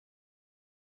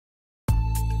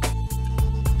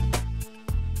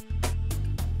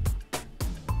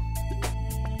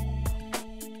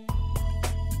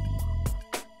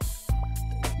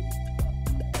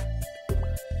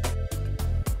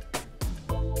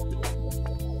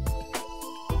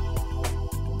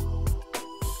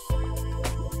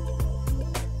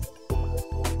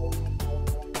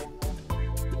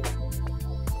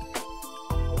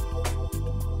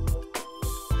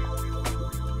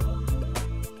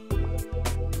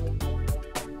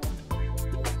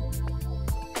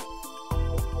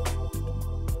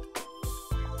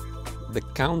The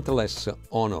countless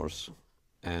honors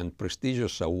and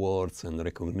prestigious awards and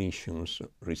recognitions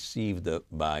received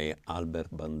by Albert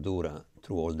Bandura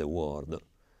through all the world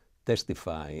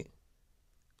testify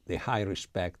the high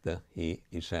respect he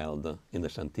is held in the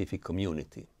scientific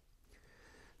community.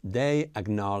 They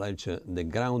acknowledge the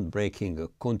groundbreaking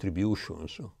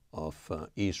contributions of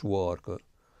his work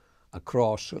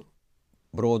across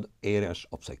broad areas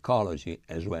of psychology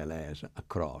as well as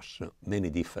across many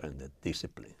different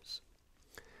disciplines.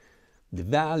 The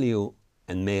value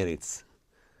and merits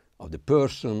of the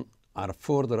person are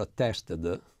further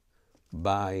attested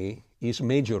by his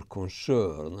major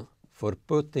concern for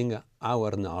putting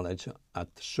our knowledge at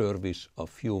service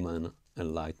of human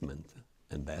enlightenment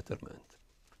and betterment.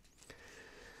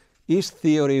 His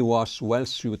theory was well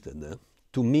suited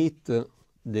to meet the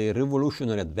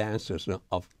revolutionary advances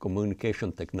of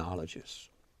communication technologies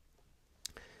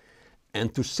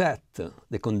and to set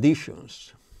the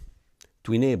conditions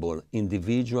to enable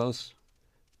individuals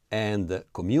and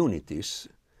communities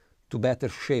to better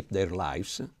shape their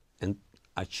lives and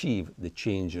achieve the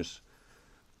changes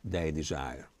they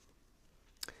desire.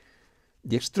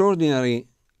 The extraordinary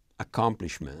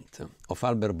accomplishment of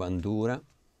Albert Bandura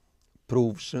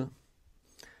proves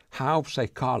how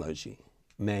psychology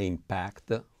may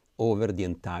impact over the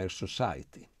entire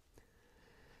society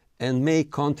and may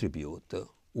contribute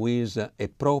with a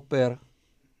proper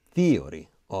theory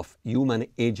of human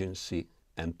agency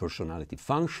and personality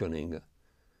functioning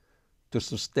to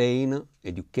sustain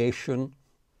education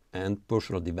and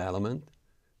personal development,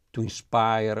 to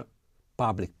inspire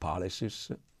public policies,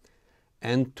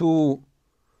 and to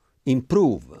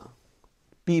improve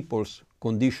people's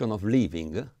condition of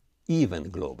living,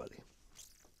 even globally.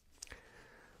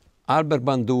 Albert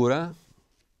Bandura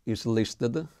is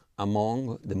listed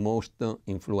among the most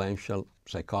influential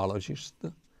psychologists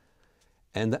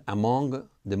and among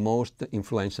the most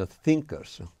influential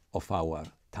thinkers of our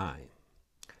time.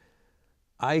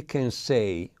 I can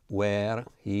say where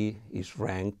he is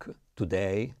ranked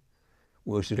today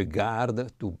with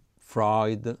regard to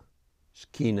Freud,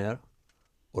 Skinner,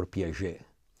 or Piaget.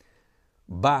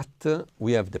 But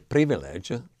we have the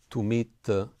privilege to meet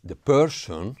the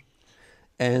person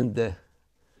and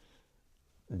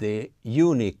the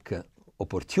unique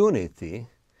opportunity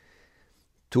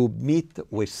to meet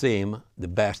with him the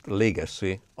best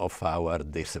legacy of our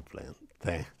discipline.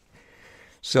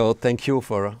 So thank you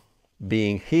for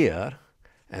being here,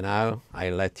 and now I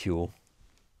let you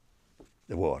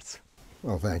the words.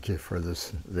 Well, thank you for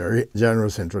this very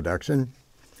generous introduction.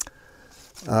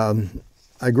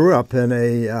 I grew up in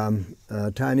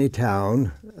a tiny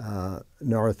town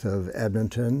north of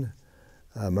Edmonton,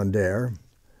 Bandura,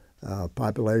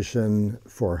 population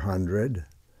 400.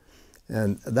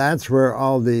 And that's where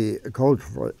all the cold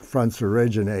fronts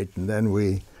originate, and then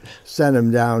we send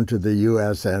them down to the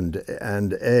U.S. and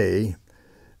A.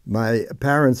 My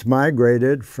parents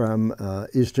migrated from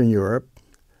Eastern Europe,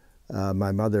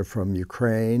 my mother from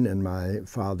Ukraine and my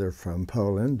father from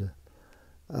Poland.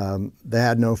 They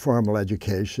had no formal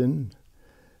education,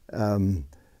 and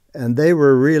they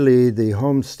were really the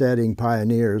homesteading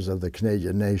pioneers of the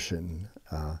Canadian nation.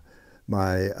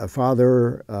 My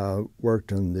father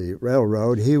worked on the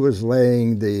railroad. He was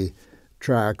laying the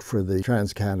track for the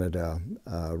Trans-Canada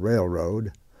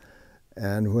Railroad.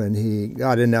 And when he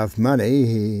got enough money,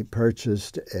 he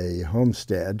purchased a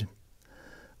homestead,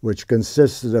 which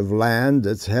consisted of land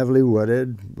that's heavily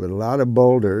wooded with a lot of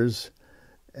boulders.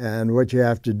 And what you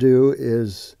have to do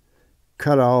is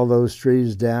cut all those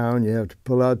trees down. You have to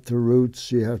pull out the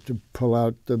roots. You have to pull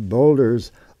out the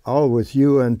boulders, all with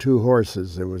you and 2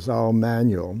 horses. It was all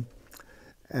manual.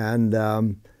 And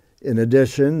in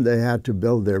addition, they had to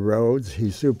build their roads. He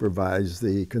supervised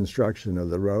the construction of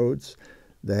the roads.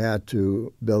 They had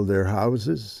to build their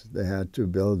houses. They had to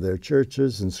build their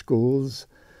churches and schools.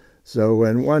 So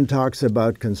when one talks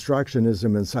about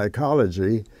constructionism in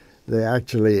psychology, they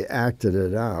actually acted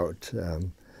it out.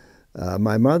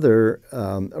 My mother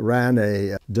ran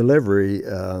a delivery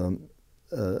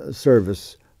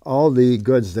service. All the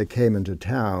goods that came into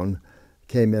town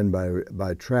came in by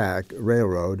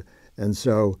railroad, and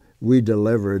so we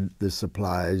delivered the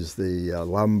supplies, the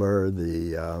lumber,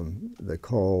 the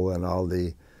coal, and all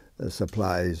the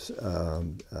supplies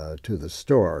to the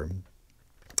store.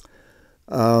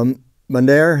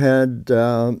 Bandura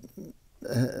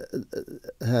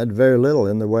had very little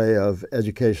in the way of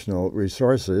educational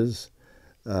resources.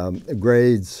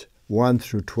 Grades 1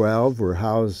 through 12 were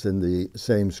housed in the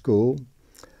same school.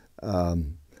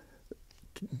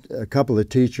 A couple of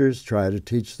teachers tried to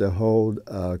teach the whole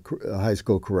high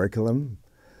school curriculum.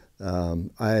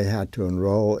 I had to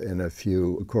enroll in a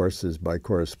few courses by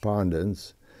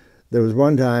correspondence. There was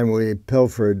one time we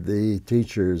pilfered the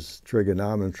teacher's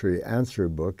trigonometry answer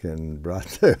book and brought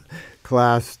the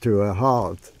class to a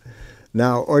halt.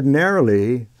 Now,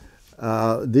 ordinarily,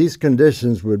 these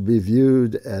conditions would be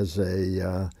viewed as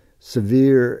a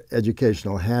severe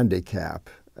educational handicap.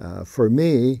 For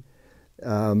me,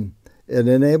 it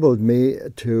enabled me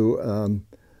to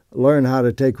learn how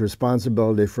to take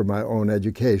responsibility for my own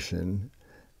education,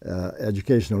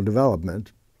 educational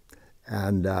development.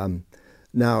 And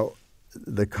now,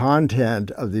 the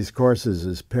content of these courses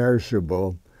is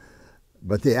perishable,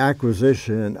 but the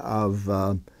acquisition of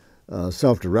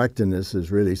self-directedness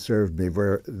has really served me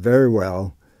very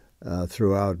well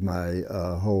throughout my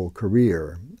whole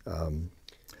career.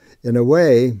 In a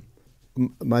way,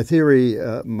 my theory,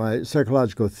 my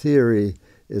psychological theory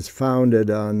is founded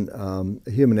on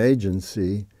human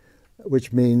agency,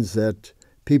 which means that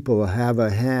people have a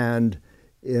hand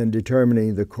in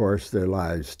determining the course their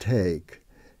lives take.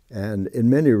 And in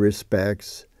many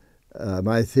respects,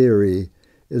 my theory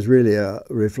is really a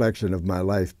reflection of my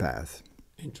life path.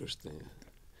 Interesting.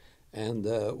 And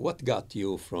what got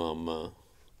you from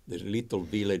the little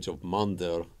village of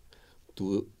Bandura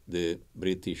to the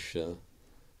British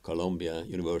Columbia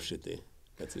University?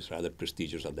 That is rather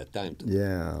prestigious at that time, too.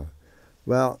 Yeah.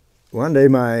 Well, one day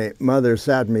my mother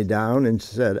sat me down and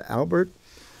she said, "Albert,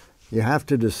 you have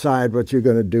to decide what you're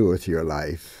going to do with your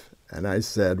life." And I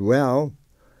said, "Well,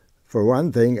 for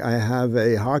one thing, I have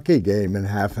a hockey game in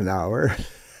half an hour."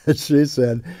 She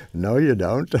said, "No, you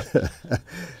don't."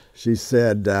 She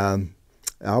said,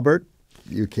 "Albert,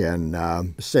 you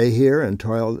can stay here and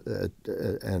toil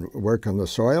and work on the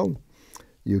soil.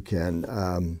 You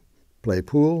can play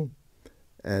pool,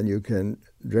 and you can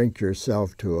drink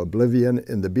yourself to oblivion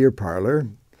in the beer parlor,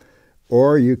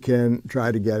 or you can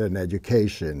try to get an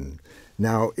education."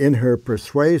 Now, in her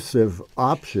persuasive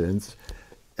options,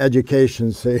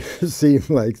 education seemed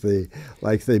like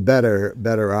the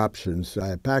better options.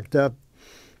 I packed up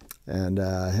and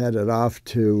headed off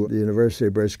to the University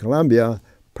of British Columbia,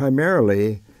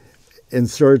 primarily in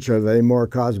search of a more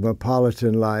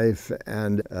cosmopolitan life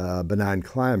and benign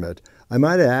climate. I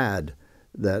might add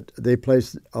that they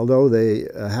placed, although they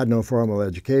had no formal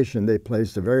education, they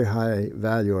placed a very high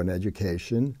value on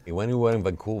education. When you were in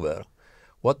Vancouver,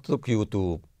 what took you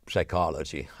to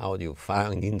psychology? How did you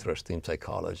find interest in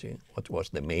psychology? What was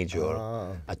the major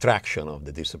attraction of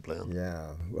the discipline?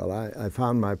 Yeah, well, I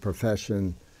found my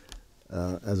profession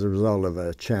as a result of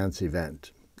a chance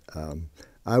event.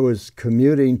 I was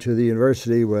commuting to the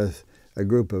university with a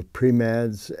group of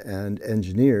pre-meds and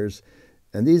engineers,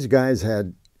 and these guys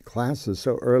had classes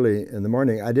so early in the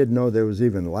morning, I didn't know there was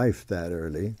even life that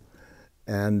early.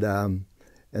 And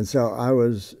so I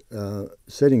was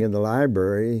sitting in the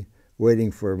library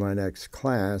waiting for my next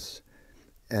class,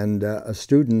 and a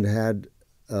student had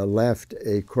left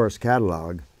a course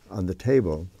catalog on the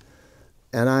table,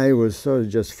 and I was sort of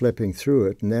just flipping through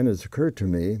it, and then it occurred to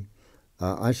me,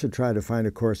 I should try to find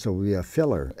a course that would be a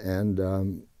filler. And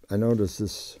I noticed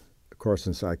this course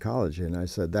in psychology, and I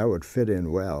said that would fit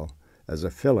in well as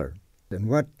a filler. And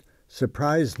what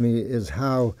surprised me is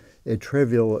how a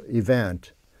trivial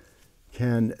event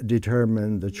can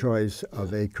determine the choice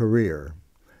of a career.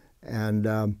 And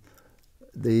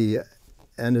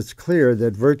it's clear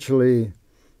that virtually,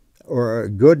 or a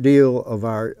good deal of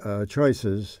our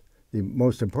choices, the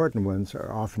most important ones,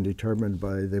 are often determined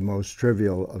by the most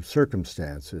trivial of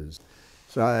circumstances.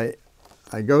 So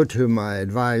I go to my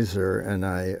advisor, and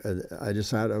I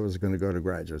decided I was going to go to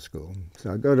graduate school.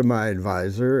 So I go to my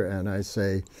advisor and I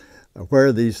say, "Where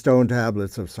are these stone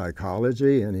tablets of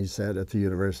psychology?" And he said, "At the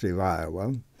University of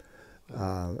Iowa."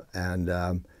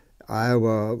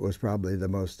 Iowa was probably the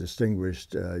most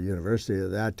distinguished university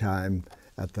at that time,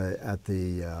 at the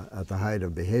height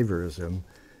of behaviorism,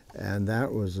 and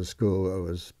that was a school that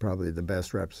was probably the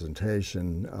best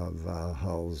representation of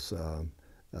Hull's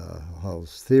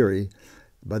theory.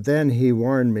 But then he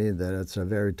warned me that it's a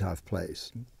very tough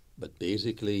place. But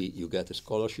basically, you got a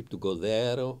scholarship to go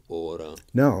there, or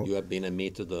no, you have been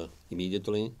admitted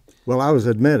immediately? Well, I was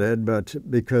admitted, but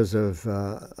because of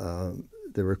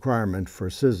the requirement for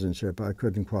citizenship, I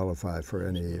couldn't qualify for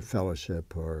any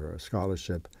fellowship or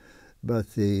scholarship.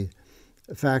 But the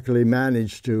faculty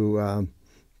managed to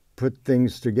put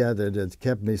things together that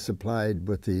kept me supplied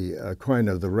with the coin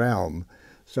of the realm.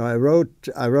 So I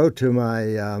wrote to my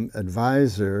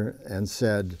advisor and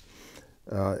said,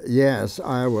 yes,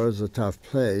 Iowa is a tough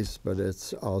place, but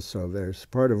it's also a very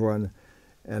supportive one.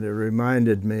 And it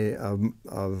reminded me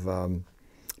of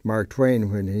Mark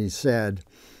Twain when he said,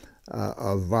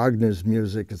 of Wagner's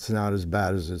music, it's not as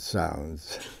bad as it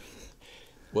sounds.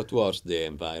 What was the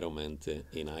environment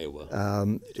in Iowa?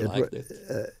 Did you like it?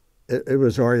 It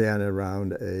was oriented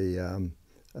around the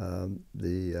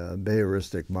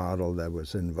Behavioristic model that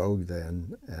was in vogue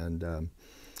then, and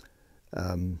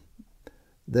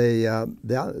there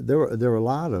were a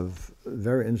lot of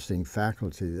very interesting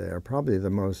faculty there. Probably the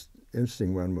most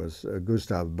interesting one was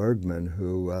Gustav Bergman,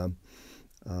 who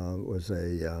was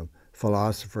a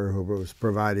philosopher who was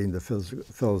providing the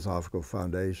philosophical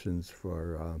foundations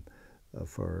for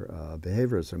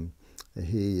behaviorism.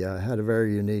 He had a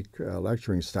very unique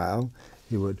lecturing style.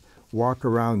 He would walk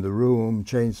around the room,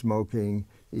 chain smoking.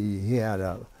 He had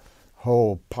a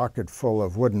whole pocket full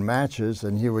of wooden matches,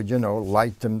 and he would,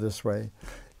 light them this way.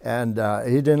 And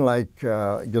he didn't like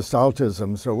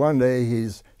Gestaltism, so one day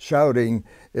he's shouting,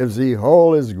 "If the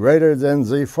whole is greater than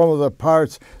the sum of the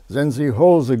parts, then the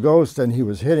whole's a ghost," and he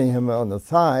was hitting him on the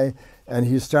thigh, and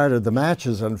he started the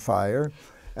matches on fire.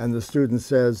 And the student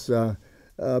says,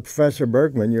 "Professor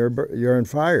Bergman, you're on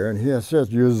fire." And he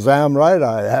says, "You're damn right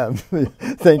I am,"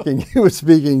 thinking he was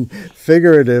speaking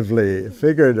figuratively,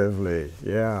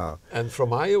 yeah. And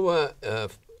from Iowa,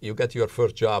 you got your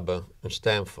first job in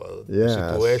Stanford. Yes.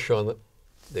 The situation,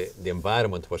 the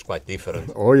environment was quite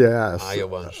different. Oh, yes.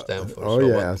 Iowa and Stanford. Oh, so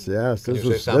yes, yes. Can you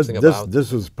say something about?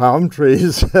 This was palm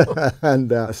trees,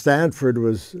 and Stanford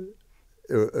was.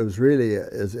 It's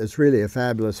really a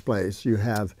fabulous place. You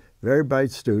have very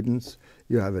bright students.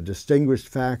 You have a distinguished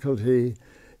faculty.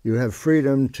 You have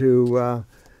freedom to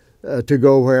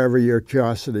go wherever your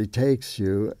curiosity takes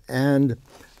you, and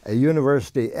a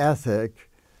university ethic,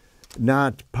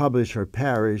 not publish or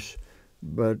perish,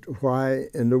 but why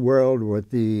in the world would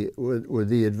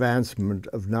the advancement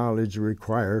of knowledge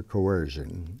require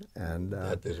coercion? And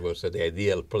that was the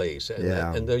ideal place. And,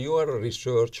 yeah. And you are a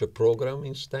research program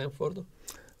in Stanford?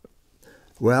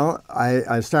 Well,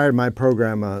 I started my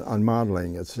program on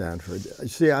modeling at Stanford. You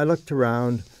see, I looked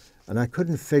around and I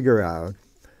couldn't figure out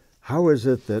how is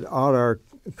it that all our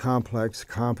complex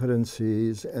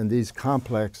competencies and these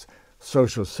complex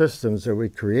social systems that we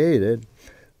created,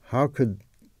 how could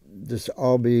this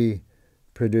all be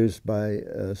produced by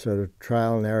sort of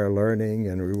trial and error learning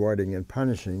and rewarding and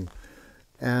punishing,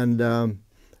 and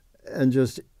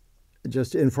just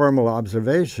informal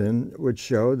observation would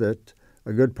show that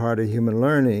a good part of human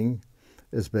learning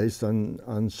is based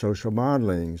on social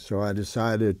modeling. So I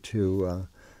decided to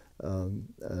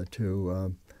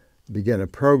begin a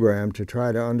program to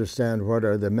try to understand what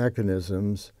are the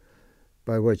mechanisms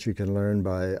by which you can learn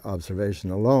by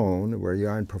observation alone, where you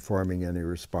aren't performing any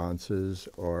responses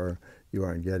or you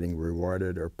aren't getting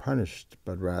rewarded or punished,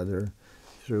 but rather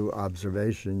through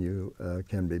observation you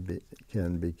can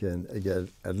begin again,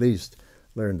 at least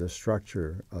learn the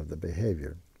structure of the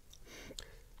behavior.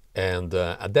 And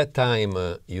at that time,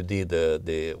 you did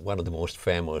one of the most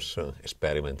famous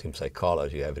experiments in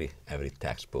psychology. Every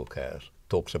textbook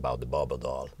talks about the Bobo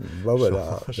doll. Bobo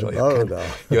doll. So doll.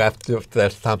 You have to tell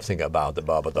something about the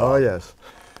Bobo doll. Oh yes.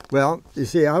 Well, you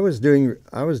see, I was doing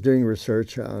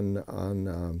research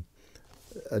on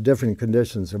different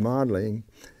conditions of modeling,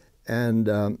 and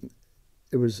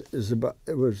it was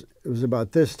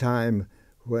about this time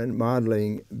when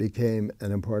modeling became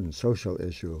an important social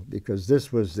issue, because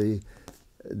this was the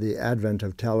advent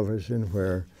of television,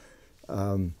 where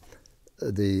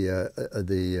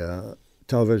the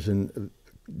television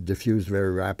diffused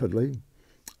very rapidly,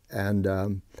 and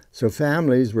so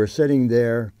families were sitting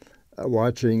there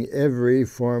watching every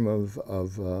form of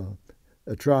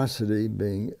atrocity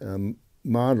being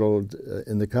modeled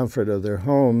in the comfort of their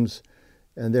homes,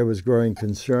 and there was growing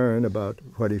concern about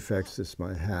what effects this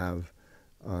might have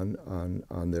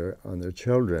on their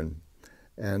children,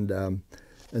 and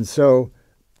so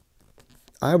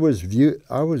I was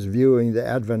viewing the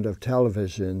advent of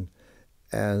television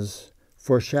as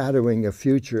foreshadowing a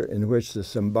future in which the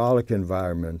symbolic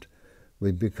environment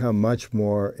would become much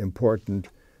more important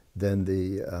than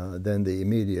the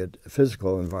immediate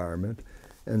physical environment,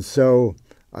 and so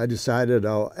I decided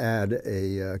I'll add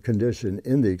a condition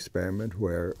in the experiment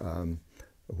where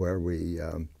we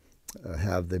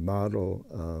have the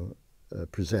model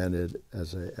presented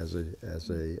as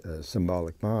a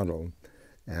symbolic model,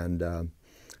 and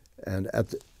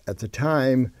at the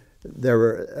time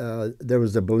there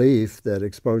was the belief that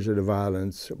exposure to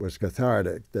violence was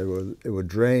cathartic, that it would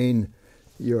drain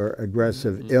your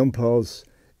aggressive impulse,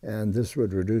 and this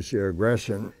would reduce your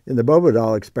aggression. In the Bobo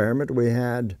doll experiment, we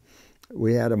had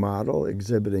a model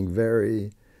exhibiting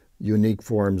very unique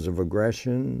forms of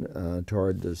aggression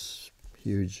toward this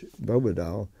huge Bobo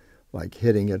doll, like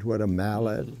hitting it with a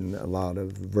mallet and a lot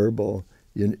of verbal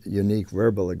unique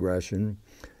verbal aggression.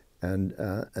 And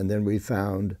then we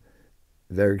found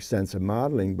very extensive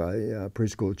modeling by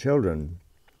preschool children.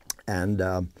 And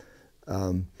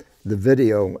the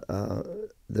video,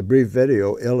 the brief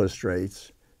video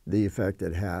illustrates the effect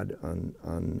it had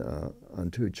on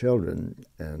two children.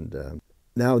 And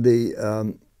now the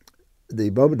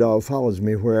Boba doll follows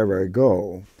me wherever I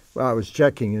go. Well, I was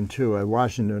checking into a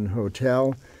Washington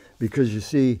hotel because, you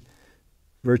see,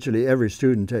 virtually every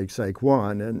student takes Psych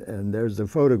 1, and there's the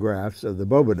photographs of the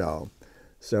Boba doll.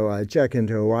 So I check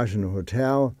into a Washington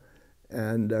hotel,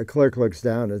 and a clerk looks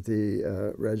down at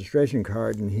the registration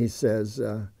card, and he says,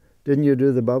 "Didn't you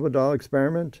do the Boba doll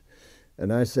experiment?"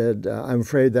 And I said, "I'm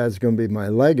afraid that's going to be my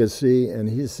legacy." And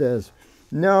he says,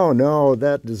 No,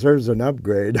 that deserves an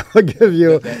upgrade. I'll give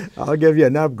you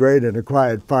an upgrade in a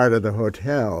quiet part of the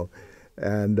hotel.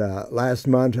 And last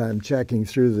month I'm checking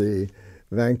through the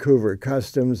Vancouver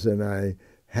Customs, and I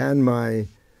hand my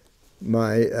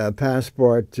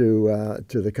passport to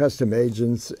the custom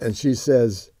agents, and she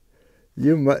says,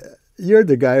 "You're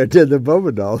the guy who did the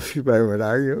Boba doll experiment,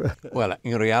 are you?" Well,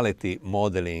 in reality,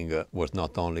 modeling was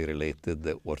not only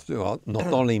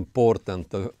not only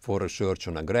important for research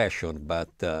on aggression, but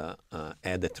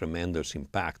had a tremendous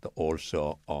impact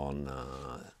also on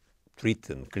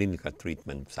clinical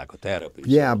treatment, psychotherapy.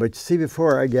 Yeah, but see,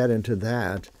 before I get into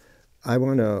that, I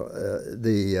want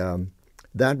to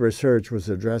that research was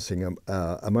addressing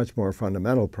a much more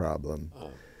fundamental problem.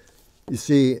 You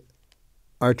see,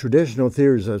 our traditional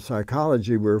theories of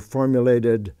psychology were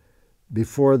formulated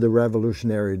before the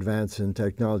revolutionary advance in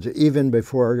technology, even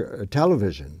before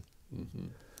television. Mm-hmm.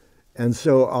 And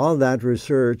so all that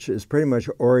research is pretty much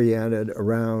oriented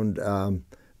around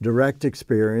direct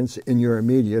experience in your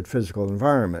immediate physical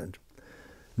environment.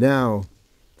 Now,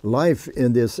 life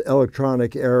in this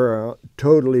electronic era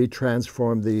totally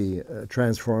transformed the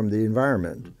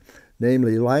environment.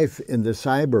 Namely, life in the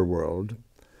cyber world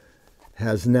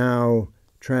has now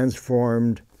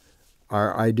transformed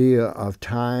our idea of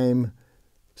time,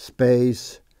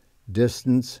 space,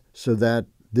 distance, so that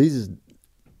these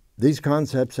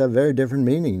concepts have very different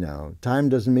meaning now. Time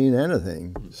doesn't mean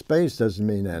anything. Space doesn't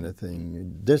mean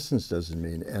anything. Distance doesn't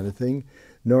mean anything,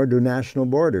 nor do national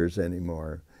borders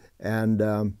anymore. And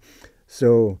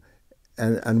so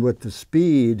with the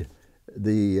speed,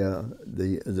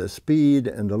 the speed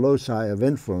and the loci of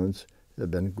influence have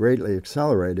been greatly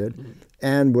accelerated. Mm-hmm.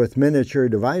 And with miniature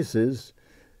devices,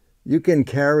 you can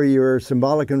carry your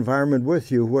symbolic environment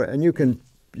with you, and you can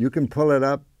pull it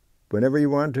up whenever you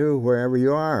want to, wherever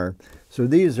you are. So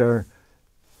these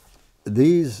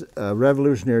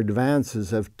revolutionary advances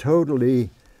have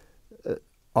totally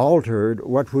altered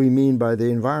what we mean by the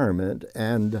environment,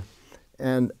 and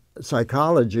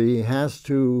psychology has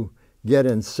to get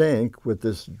in sync with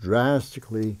this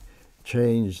drastically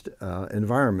changed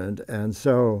environment. And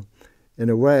so, in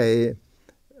a way,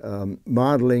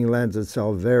 modeling lends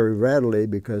itself very readily,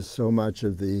 because so much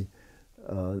of the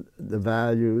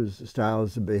values,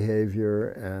 styles of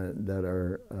behavior,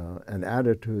 and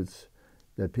attitudes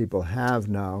that people have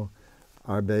now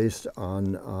are based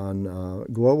on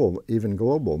global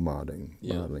modeling.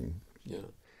 Yeah.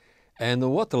 And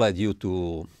what led you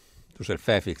to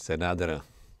self-ethics, another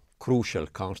crucial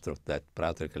construct that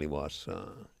practically was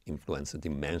influenced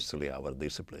immensely our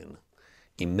discipline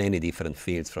in many different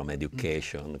fields, from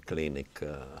education, clinic.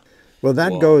 Well,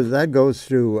 that goes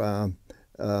through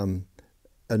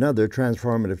another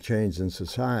transformative change in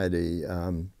society.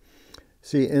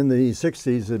 See, in the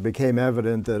 60s, it became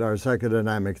evident that our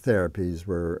psychodynamic therapies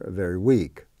were very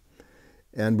weak.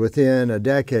 And within a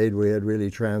decade, we had really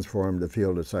transformed the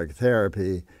field of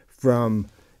psychotherapy from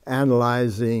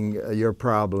analyzing your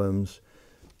problems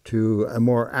to a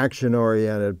more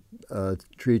action-oriented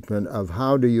treatment of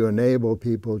how do you enable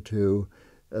people to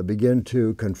begin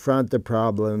to confront the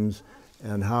problems,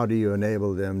 and how do you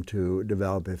enable them to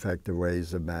develop effective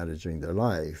ways of managing their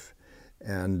life.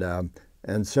 And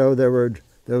so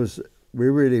we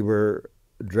really were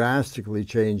drastically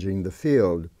changing the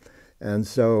field. And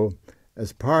so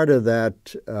as part of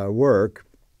that work,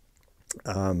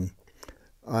 I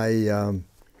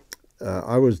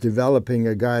was developing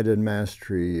a guided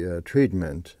mastery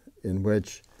treatment in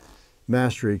which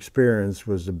mastery experience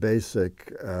was the basic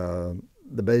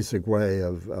way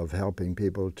of helping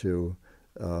people to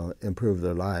improve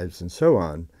their lives and so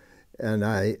on. And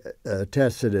I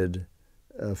tested it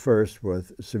first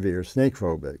with severe snake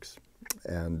phobics.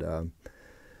 And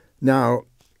now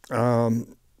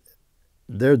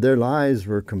their lives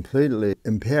were completely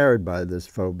impaired by this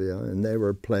phobia, and they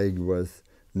were plagued with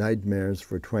nightmares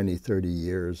for 20, 30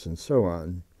 years and so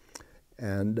on.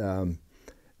 And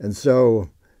so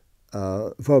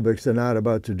phobics are not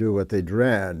about to do what they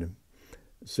dread.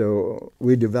 So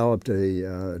we developed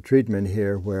a treatment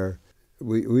here where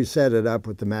we set it up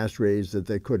with the master aids that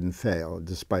they couldn't fail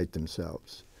despite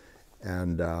themselves.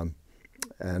 And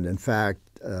in fact,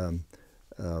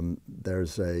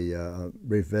 there's a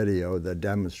brief video that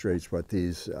demonstrates what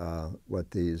these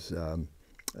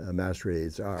master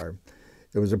aids are.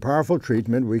 It was a powerful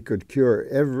treatment. We could cure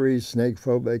every snake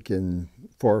phobic in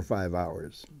 4 or 5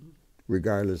 hours,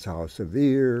 regardless how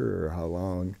severe or how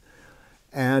long.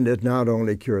 And it not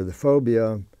only cured the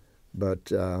phobia,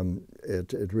 but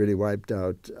it really wiped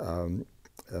out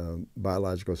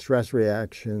biological stress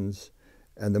reactions.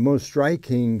 And the most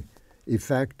striking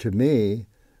effect to me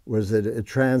was that it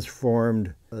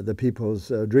transformed the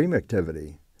people's dream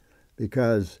activity,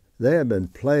 because they have been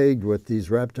plagued with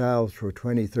these reptiles for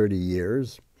 20, 30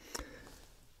 years.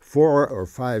 4 or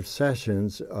 5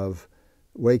 sessions of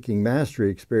waking mastery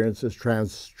experiences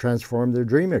transformed their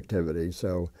dream activity.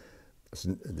 So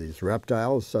these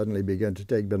reptiles suddenly began to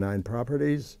take benign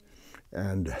properties.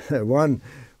 And one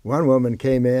woman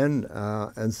came in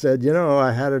and said, "You know,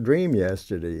 I had a dream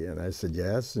yesterday." And I said,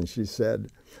 "Yes." And she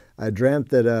said, "I dreamt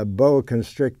that a boa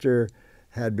constrictor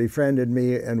had befriended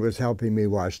me and was helping me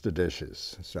wash the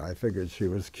dishes." So I figured she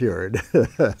was cured.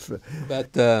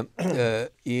 But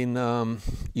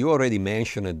you already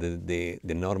mentioned the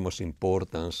enormous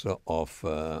importance of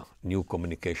new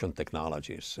communication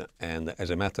technologies. And as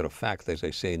a matter of fact, as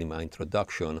I said in my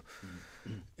introduction,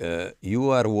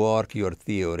 your work, your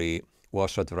theory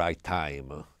was at the right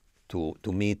time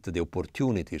to meet the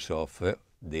opportunities of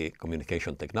the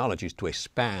communication technologies to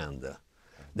expand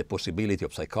the possibility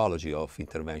of psychology, of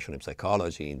intervention in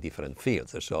psychology in different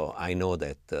fields. So I know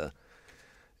that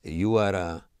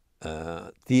your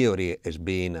theory has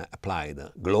been applied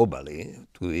globally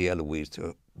to deal with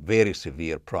very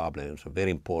severe problems, very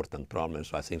important problems.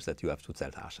 So I think that you have to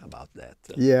tell us about that.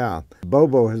 Yeah,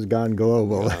 Bobo has gone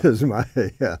global. Is my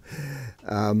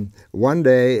one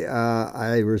day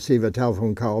I received a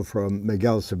telephone call from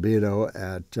Miguel Sabino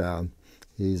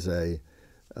he's a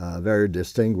very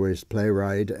distinguished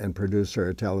playwright and producer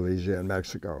of television in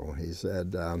Mexico. He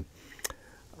said,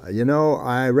 "You know,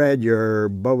 I read your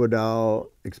Bobo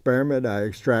doll experiment. I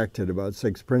extracted about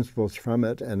 6 principles from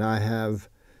it, and I have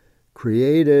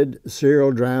created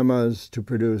serial dramas to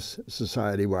produce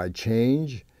society-wide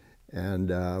change.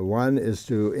 And one is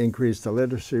to increase the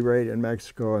literacy rate in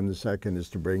Mexico, and the second is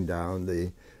to bring down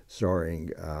the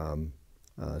soaring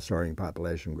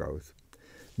population growth."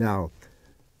 Now,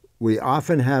 we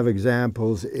often have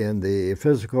examples in the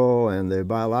physical and the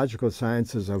biological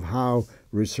sciences of how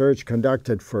research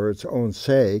conducted for its own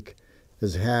sake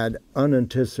has had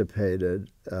unanticipated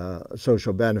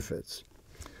social benefits.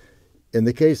 In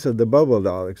the case of the Bobo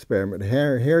doll experiment,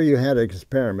 here you had an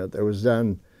experiment that was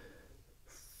done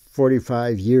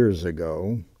 45 years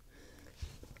ago.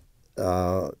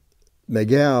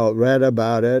 Miguel read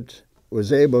about it,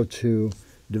 was able to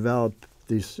develop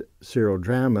these serial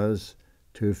dramas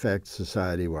to effect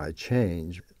society-wide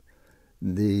change.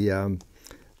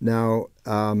 Now,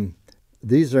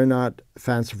 these are not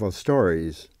fanciful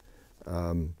stories.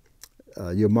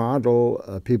 You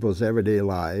model people's everyday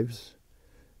lives.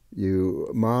 You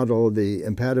model the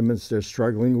impediments they're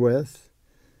struggling with.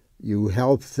 You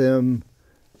help them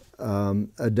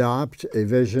adopt a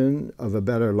vision of a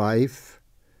better life,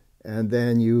 and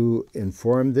then you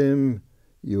inform them,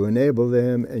 you enable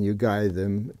them, and you guide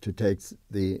them to take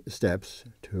the steps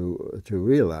to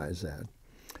realize that.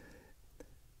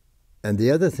 And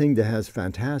the other thing that has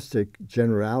fantastic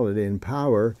generality and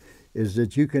power is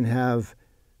that you can have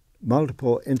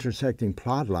multiple intersecting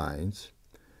plot lines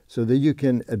so that you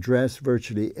can address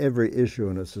virtually every issue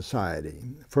in a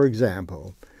society. For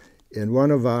example, in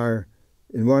one of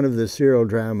the serial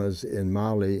dramas in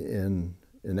Mali in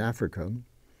Africa,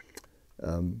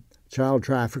 child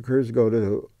traffickers go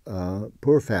to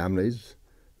poor families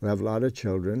who have a lot of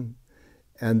children,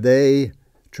 and they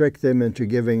trick them into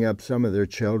giving up some of their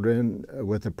children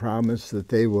with the promise that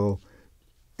they will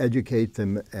educate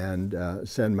them and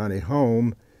send money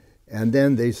home, and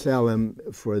then they sell them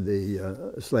for the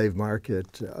slave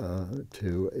market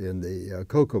in the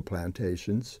cocoa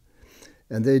plantations.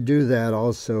 And they do that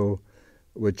also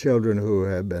with children who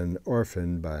have been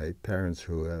orphaned by parents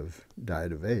who have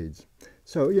died of AIDS.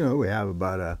 So, you know, we have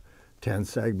about a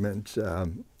 10-segment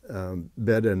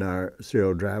bit in our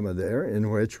serial drama there in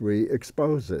which we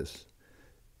expose this.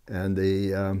 And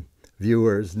the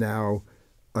viewers now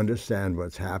understand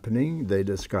what's happening, they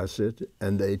discuss it,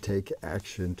 and they take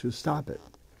action to stop it.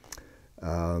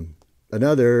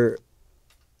 Another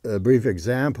brief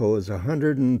example is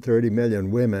 130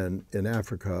 million women in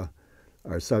Africa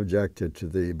are subjected to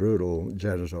the brutal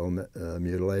genital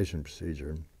mutilation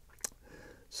procedure.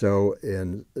 So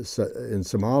in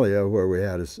Somalia, where we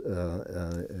had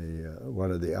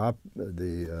one of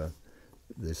the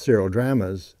serial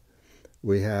dramas,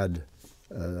 we had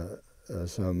a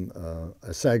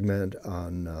segment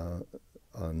on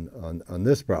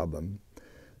this problem.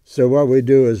 So what we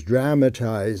do is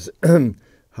dramatize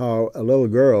how a little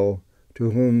girl to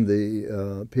whom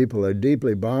the people are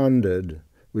deeply bonded,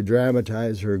 we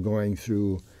dramatize her going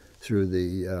through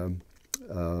the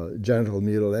genital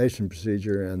mutilation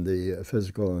procedure and the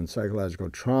physical and psychological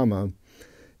trauma.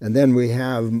 And then we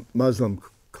have Muslim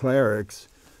clerics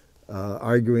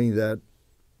arguing that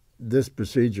this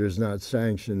procedure is not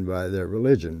sanctioned by their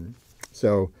religion.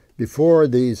 So before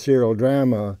the serial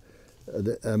drama,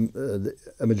 a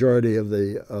majority of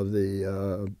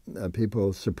the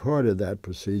people supported that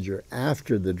procedure.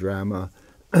 After the drama,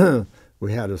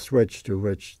 we had a switch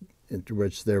into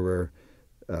which they were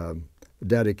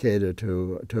dedicated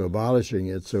to abolishing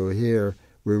it. So here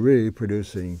we're really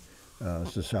producing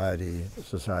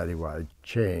society-wide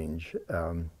change.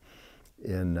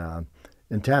 In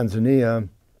Tanzania,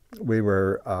 we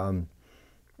were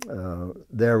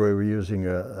there. We were using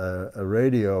a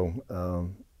radio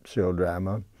serial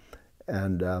drama,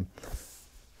 and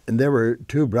there were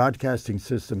two broadcasting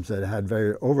systems that had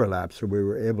very overlap. So we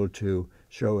were able to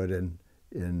show it in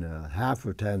half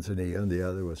of Tanzania, and the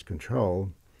other was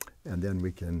control, and then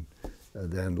we can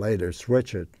then later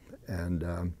switch it. And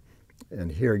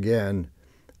here again,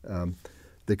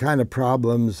 the kind of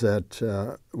problems that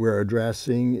we're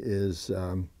addressing is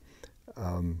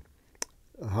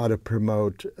how to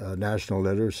promote national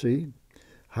literacy,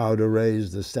 how to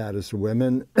raise the status of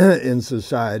women in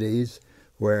societies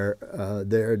where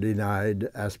they're denied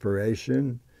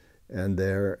aspiration and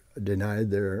they're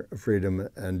denied their freedom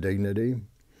and dignity.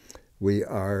 We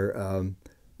are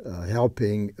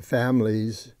helping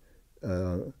families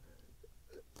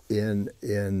in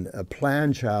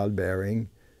planned childbearing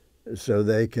so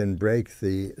they can break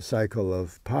the cycle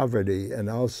of poverty and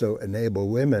also enable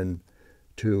women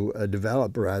to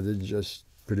develop rather than just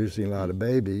producing a lot of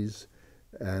babies.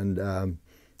 And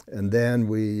then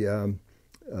we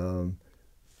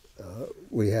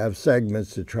have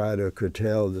segments to try to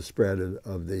curtail the spread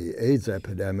of the AIDS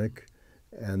epidemic,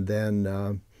 and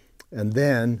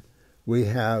then we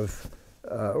have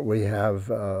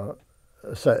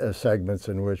segments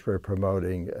in which we're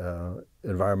promoting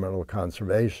environmental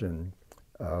conservation.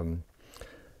 You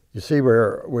see,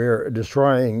 we're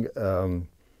destroying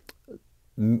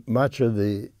much of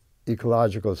the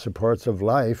ecological supports of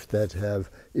life that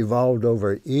have evolved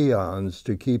over eons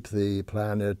to keep the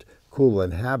planet cool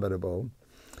and habitable.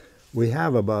 We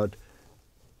have about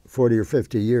 40 or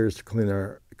 50 years to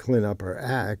clean up our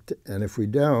act, and if we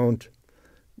don't,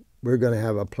 we're going to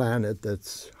have a planet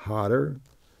that's hotter,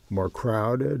 more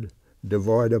crowded,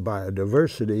 devoid of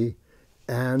biodiversity,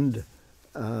 and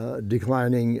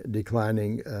declining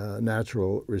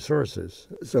natural resources.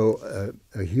 So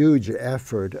a huge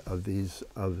effort of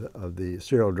the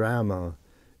serial drama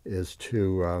is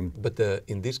to... But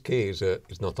in this case,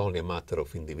 it's not only a matter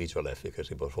of individual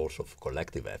efficacy, but also of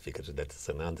collective efficacy. That's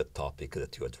another topic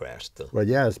that you addressed. Well,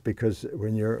 yes, because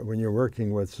when you're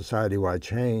working with society-wide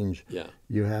change, yeah,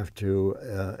 you have to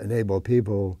enable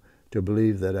people to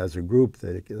believe that as a group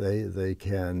they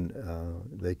can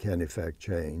effect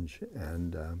change.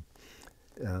 And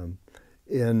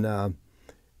in the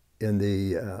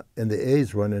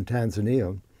AIDS one in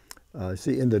Tanzania,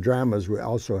 see, in the dramas we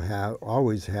also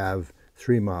always have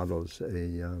three models: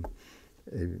 a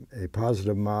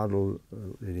positive model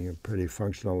leading a pretty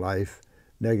functional life,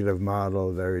 negative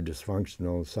model, very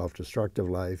dysfunctional, self-destructive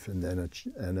life, and then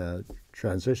a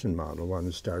transition model, one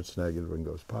who starts negative and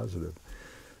goes positive.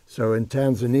 So in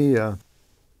Tanzania,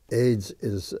 AIDS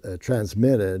is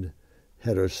transmitted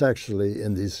heterosexually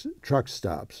in these truck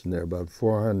stops, and there are about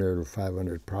 400 or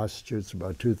 500 prostitutes.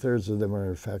 About 2/3 of them are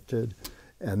infected,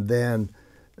 and then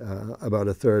about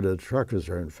 1/3 of the truckers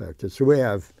are infected. So we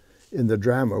have, in the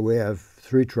drama, we have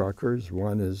 3 truckers.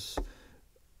 One is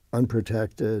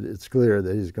unprotected. It's clear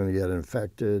that he's going to get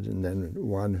infected, and then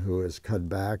one who is cut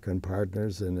back on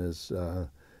partners and is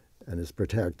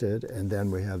protected, and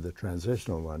then we have the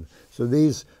transitional one. So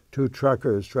these 2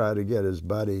 truckers try to get his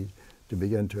buddy to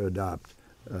begin to adopt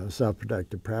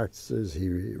self-protective practices. He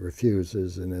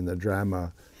refuses, and in the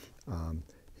drama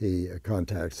he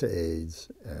contacts AIDS,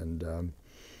 and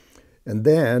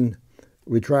then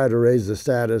we try to raise the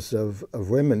status of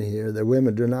women here, that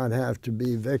women do not have to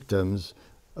be victims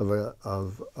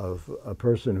of a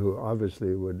person who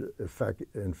obviously would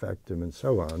infect them and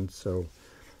so on. So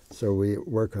So we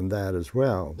work on that as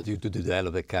well. But you to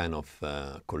develop a kind of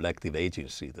collective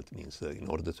agency. That means in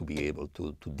order to be able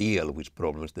to deal with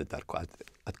problems that are quite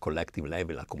at collective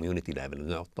level, at community level,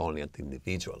 not only at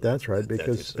individual. That's right,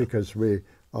 because we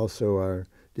also are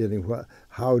dealing with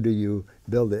how do you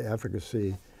build the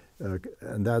efficacy,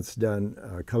 and that's done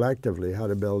collectively, how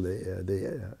to build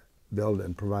build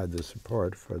and provide the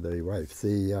support for the wife.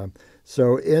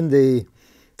 So in the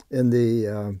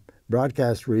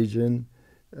broadcast region,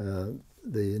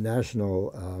 the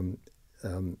national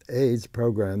AIDS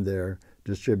program there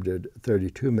distributed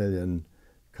 32 million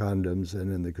condoms,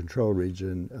 and in the control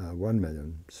region 1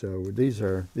 million. So these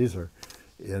are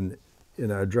in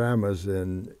our dramas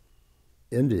in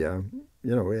India.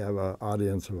 You know, we have an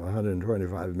audience of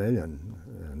 125 million,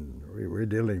 and we're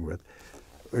dealing with,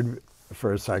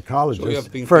 for a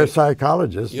psychologist,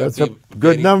 that's a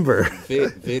good number.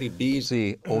 Very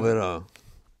busy over a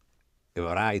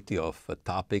variety of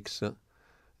topics,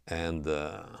 and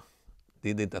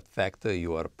did it affect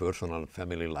your personal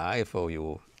family life, or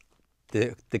you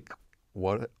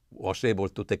was able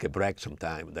to take a break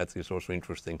sometime? That is also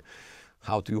interesting.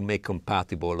 How do you make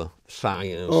compatible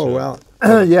science,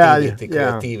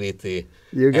 creativity,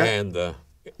 and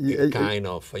kind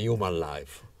of human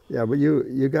life? Yeah, but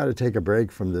you got to take a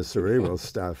break from the cerebral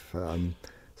stuff.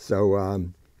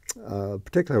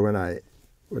 Particularly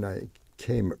when I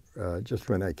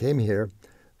came here,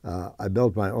 I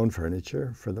built my own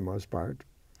furniture for the most part.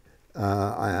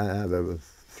 I have a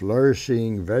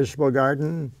flourishing vegetable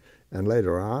garden, and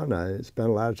later on I spent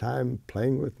a lot of time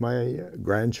playing with my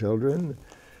grandchildren.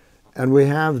 And we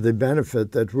have the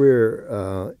benefit that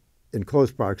we're in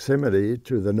close proximity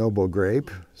to the noble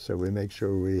grape, so we make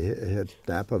sure we hit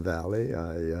Napa Valley.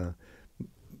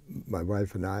 My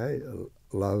wife and I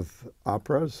love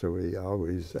opera, so we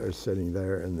always are sitting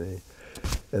there in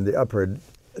the upper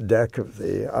deck of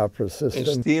the opera system.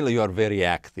 And still you are very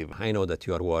active. I know that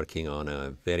you are working on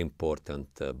a very important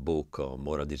book on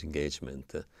moral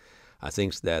disengagement. I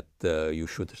think that you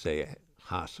should say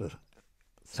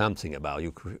something about,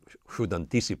 you should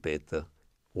anticipate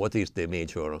what is the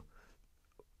major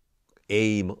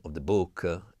aim of the book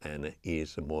and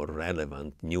is more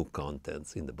relevant new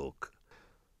contents in the book.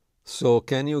 So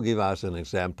can you give us an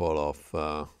example of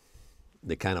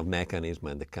the kind of mechanism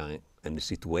and the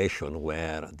situation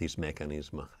where these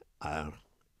mechanisms are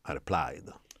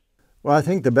applied? Well, I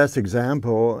think the best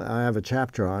example, I have a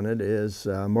chapter on it, is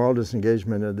moral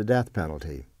disengagement of the death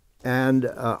penalty. And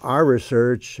our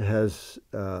research has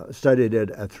studied it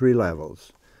at 3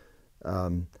 levels.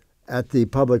 At the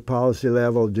public policy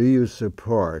level, do you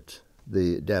support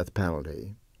the death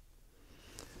penalty?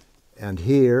 And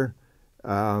here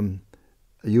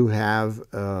you have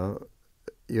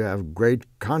great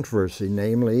controversy,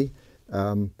 namely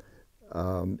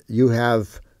you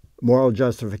have moral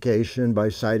justification by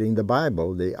citing the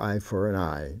Bible, the eye for an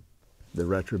eye, the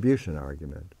retribution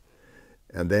argument.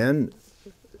 And then,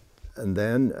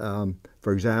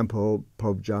 for example,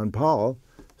 Pope John Paul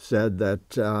said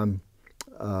that,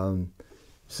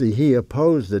 he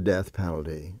opposed the death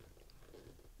penalty.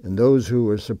 And those who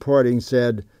were supporting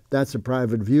said, that's a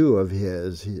private view of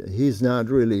his. He's not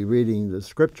really reading the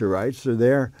scripture right, so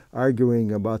they're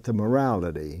arguing about the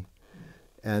morality.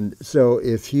 And so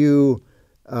if you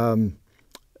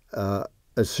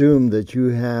assume that you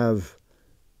have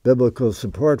biblical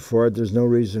support for it, there's no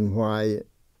reason why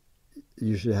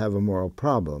you should have a moral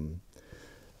problem.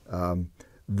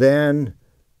 Then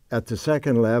at the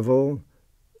second level,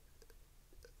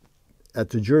 at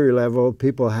the jury level,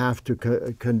 people have to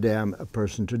condemn a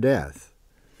person to death.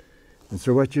 And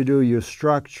so what you do, you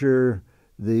structure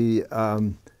the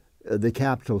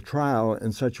capital trial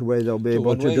in such a way they'll be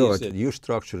able to do it. You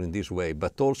structure in this way,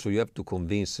 but also you have to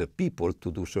convince people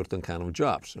to do certain kind of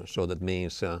jobs. So that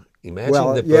means,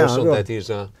 imagine the person that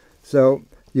is... So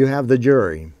you have the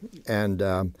jury, and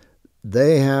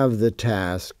they have the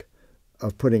task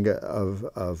of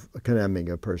condemning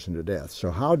a person to death.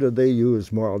 So how do they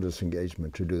use moral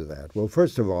disengagement to do that? Well,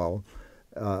 first of all,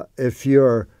 if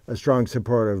you're a strong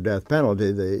supporter of death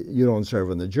penalty, you don't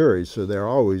serve on the jury, so they're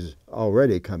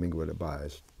already coming with a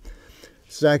bias.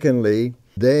 Secondly,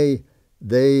 they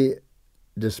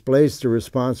displace the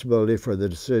responsibility for the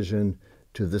decision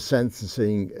to the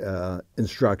sentencing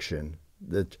instruction,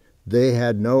 that they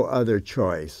had no other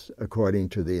choice according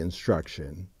to the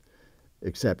instruction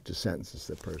except to sentence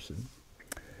the person.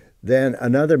 Then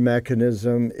another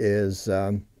mechanism is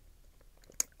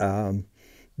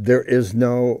there is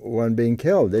no one being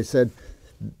killed. They said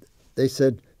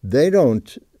they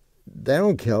don't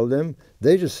kill them.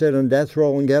 They just sit on death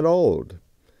row and get old.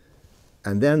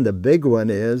 And then the big one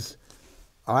is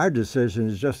our decision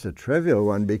is just a trivial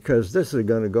one because this is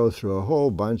going to go through a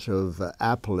whole bunch of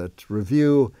appellate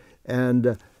review,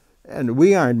 and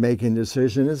we aren't making a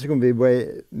decision. It's going to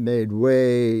be made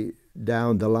way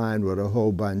down the line with a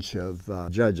whole bunch of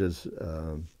judges.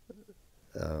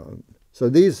 So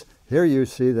these, here you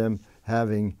see them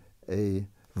having a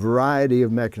variety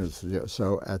of mechanisms.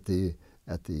 So at the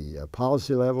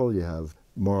policy level, you have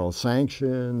moral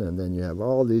sanction, and then you have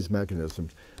all these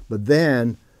mechanisms. But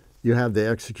then you have the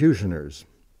executioners.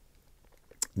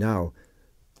 Now,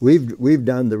 we've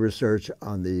done the research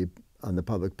on the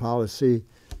public policy,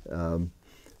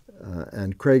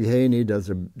 and Craig Haney did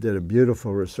a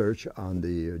beautiful research on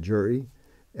the jury,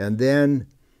 and then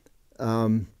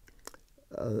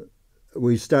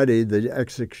we studied the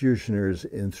executioners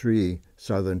in 3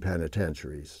 southern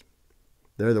penitentiaries.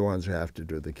 They're the ones who have to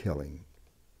do the killing.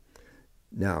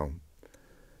 Now,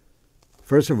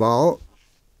 first of all,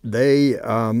 they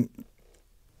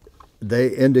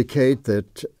indicate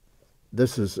that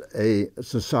this is a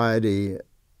society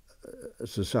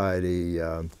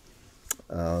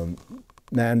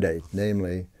mandate,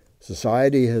 namely,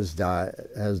 society has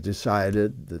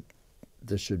decided that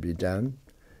this should be done.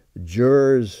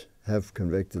 Jurors have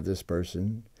convicted this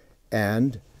person,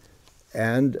 and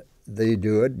they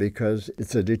do it because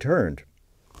it's a deterrent,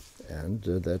 and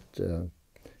that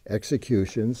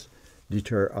executions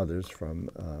deter others from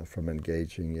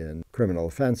engaging in criminal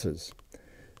offenses,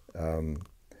 and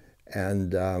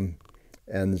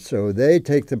so they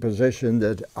take the position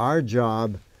that our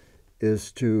job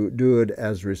is to do it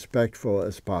as respectful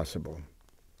as possible,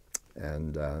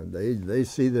 and they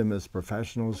see them as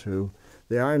professionals who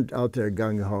they aren't out there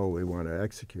gung-ho, we want to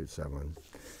execute someone.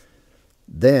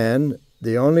 Then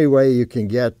the only way you can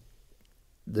get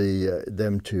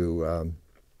them to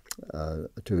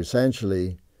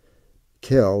essentially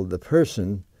kill the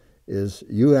person is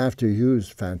you have to use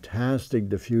fantastic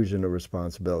diffusion of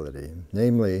responsibility.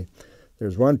 Namely,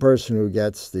 there's one person who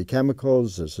gets the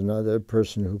chemicals, there's another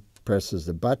person who presses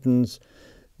the buttons,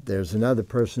 there's another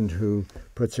person who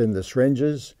puts in the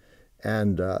syringes,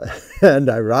 and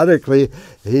ironically,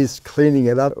 he's cleaning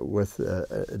it up with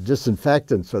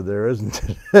disinfectant, so there isn't.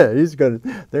 They're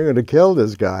going to kill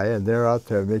this guy, and they're out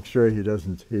to make sure he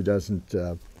doesn't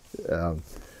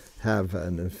have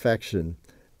an infection,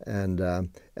 and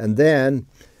then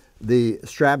the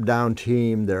strap-down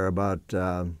team. They're about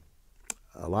a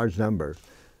large number.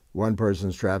 One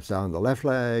person straps down the left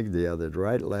leg, the other the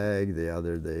right leg, the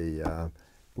other the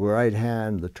right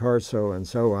hand, the torso, and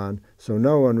so on. So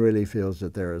no one really feels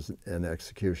that there is an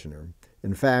executioner.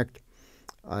 In fact,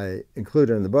 I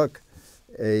included in the book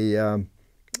a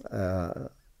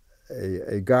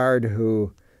guard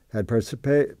who had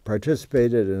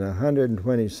participated in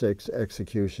 126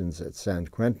 executions at San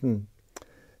Quentin,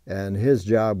 and his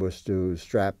job was to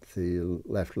strap the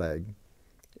left leg.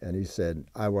 And he said,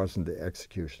 I wasn't the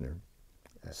executioner.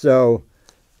 So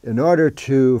in order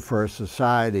for a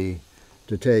society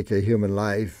to take a human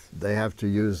life, they have to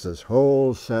use this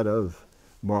whole set of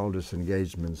moral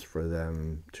disengagements for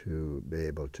them to be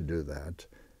able to do that,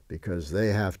 because they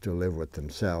have to live with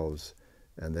themselves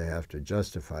and they have to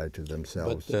justify to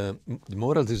themselves. But the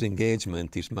moral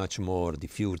disengagement is much more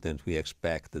diffuse than we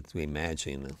expect, that we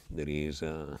imagine. There is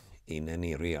in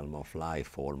any realm of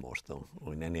life almost,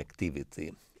 or in any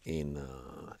activity, in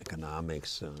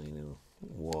economics, in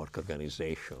work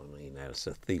organization, in health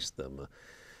system.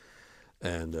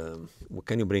 And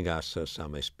can you bring us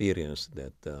some experience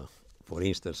that, for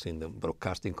instance, in the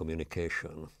broadcasting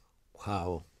communication,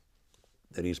 how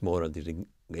there is moral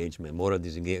disengagement? Moral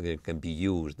disengagement can be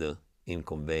used in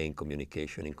conveying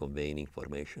communication, in conveying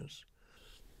informations.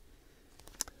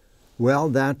 Well,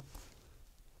 that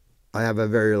I have a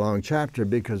very long chapter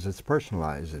because it's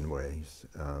personalized in ways.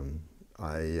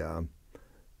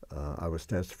 I was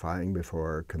testifying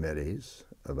before committees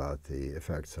about the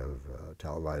effects of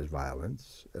televised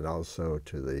violence, and also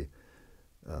to the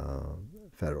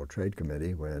Federal Trade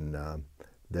Committee when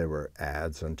there were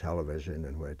ads on television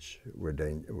in which were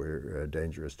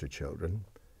dangerous to children.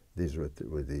 These were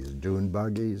these dune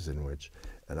buggies in which,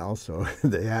 and also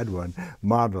they had one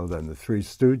modeled on the Three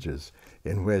Stooges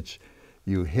in which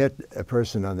you hit a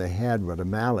person on the head with a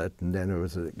mallet, and then it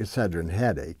was a Excedrin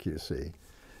headache, you see.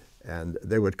 And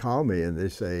they would call me and they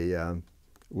say,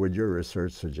 would your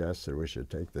research suggest that we should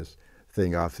take this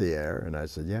thing off the air? And I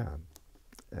said, yeah.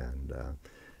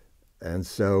 And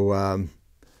so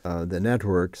the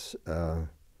networks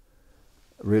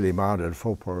really mounted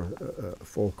full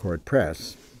court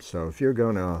press. So if you're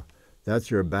going to, that's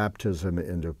your baptism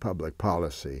into public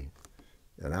policy.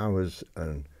 And I was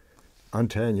an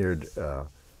untenured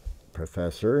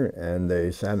professor, and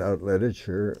they sent out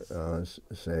literature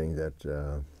saying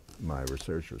that my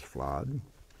research was flawed.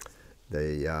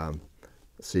 They,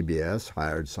 CBS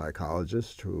hired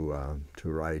psychologists to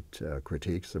write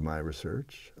critiques of my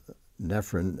research.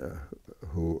 Nephrin,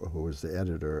 who was the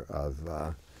editor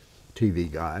of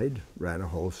TV Guide, ran a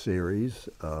whole series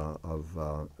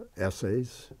of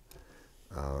essays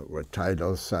with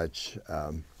titles such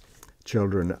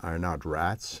 "Children Are Not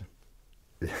Rats,"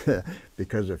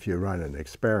 because if you run an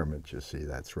experiment, you see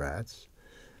that's rats.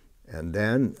 And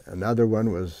then another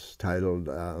one was titled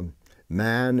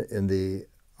 "Man in the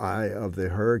Eye of the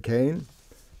Hurricane,"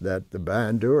 that the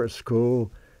Bandura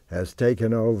school has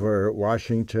taken over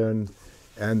Washington,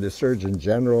 and the Surgeon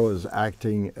General is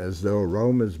acting as though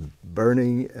Rome is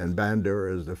burning and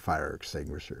Bandura is the fire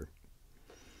extinguisher.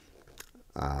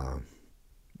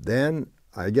 Then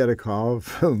I get a call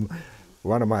from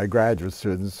one of my graduate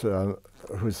students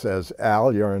who says,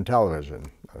 "Al, you're on television."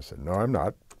 I said, "No, I'm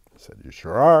not." He said, "You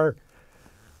sure are."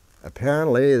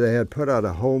 Apparently, they had put out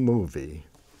a whole movie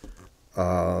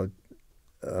titled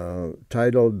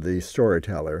 "The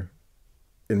Storyteller,"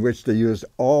 in which they used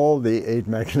all the 8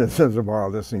 mechanisms of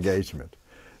moral disengagement.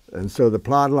 And so the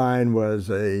plot line was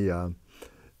a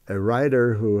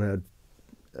writer who had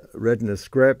written a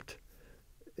script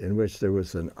in which there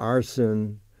was an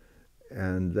arson,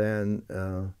 and then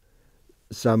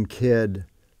some kid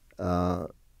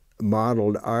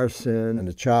modeled arson, and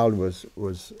the child was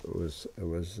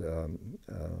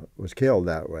killed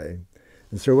that way.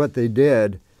 And so what they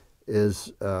did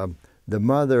is the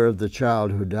mother of the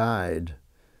child who died,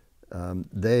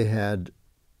 they had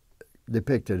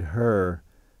depicted her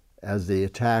as the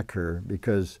attacker,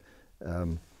 because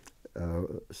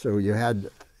so you had,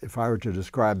 if I were to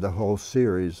describe the whole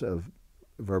series of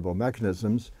verbal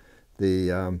mechanisms,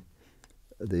 the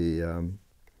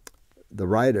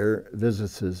writer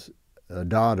visits his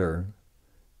daughter,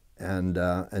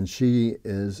 and she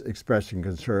is expressing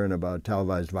concern about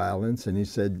televised violence, and he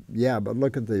said, "Yeah, but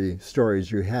look at the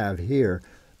stories you have here,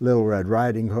 Little Red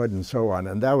Riding Hood and so on."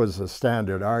 And that was a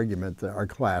standard argument that our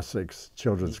classics,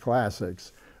 children's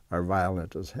classics, are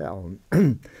violent as hell.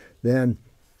 Then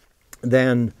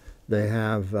they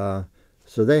have,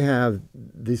 so they have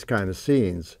these kind of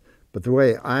scenes, but the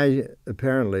way I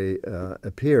apparently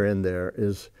appear in there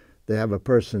is they have a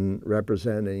person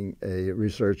representing a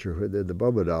researcher who did the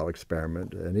Bobo doll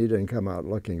experiment, and he didn't come out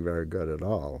looking very good at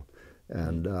all.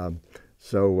 And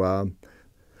so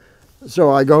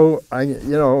I go,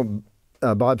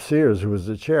 Bob Sears, who was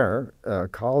the chair,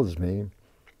 calls me,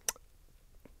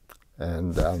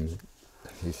 and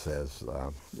he says,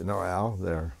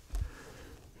 "Al,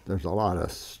 there's a lot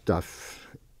of stuff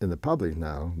in the public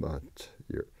now about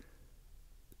your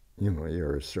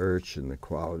research and the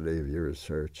quality of your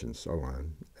research and so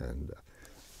on." And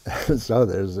so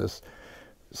there's this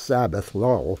Sabbath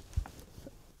lull,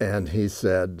 and he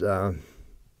said,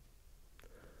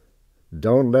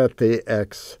 don't let the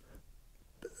X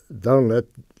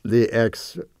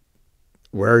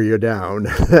wear you down."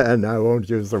 And I won't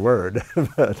use the word,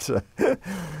 but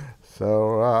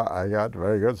so I got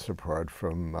very good support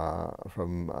from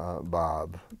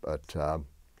Bob. But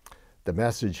the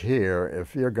message here,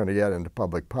 if you're going to get into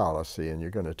public policy and you're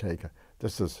going to take,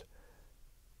 this is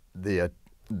the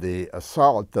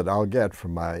assault that I'll get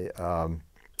from my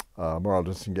moral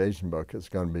disengagement book is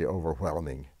going to be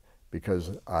overwhelming,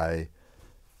 because I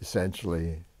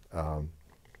essentially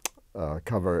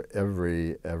cover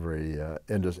every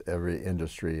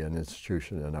industry and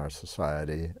institution in our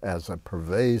society as a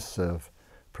pervasive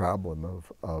problem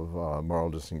of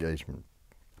moral disengagement.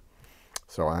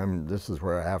 So this is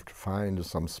where I have to find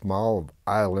some small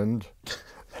island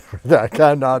that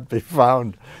cannot be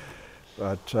found.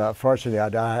 But fortunately,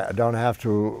 I don't have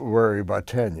to worry about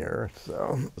tenure.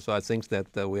 So I think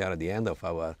that we are at the end of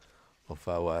our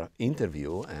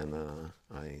interview, and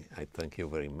I thank you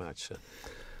very much.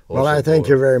 Well, I thank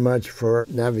you very much for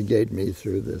navigating me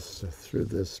through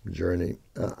this journey.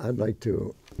 I'd like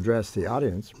to address the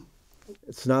audience.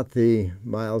 It's not the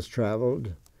miles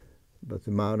traveled, but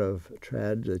the amount of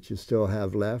tread that you still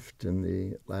have left. And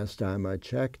the last time I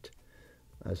checked,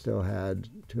 I still had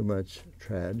too much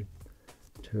tread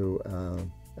to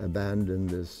abandon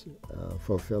this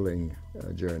fulfilling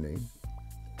journey.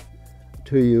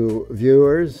 To you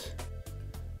viewers,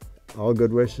 all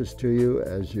good wishes to you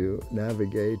as you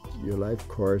navigate your life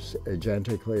course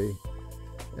agentically,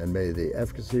 and may the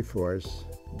efficacy force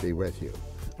be with you.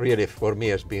 Really, for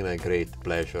me, it's been a great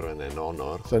pleasure and an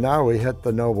honor. So now we hit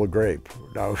the noble grape.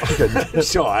 Now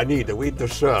so we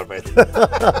deserve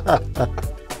it.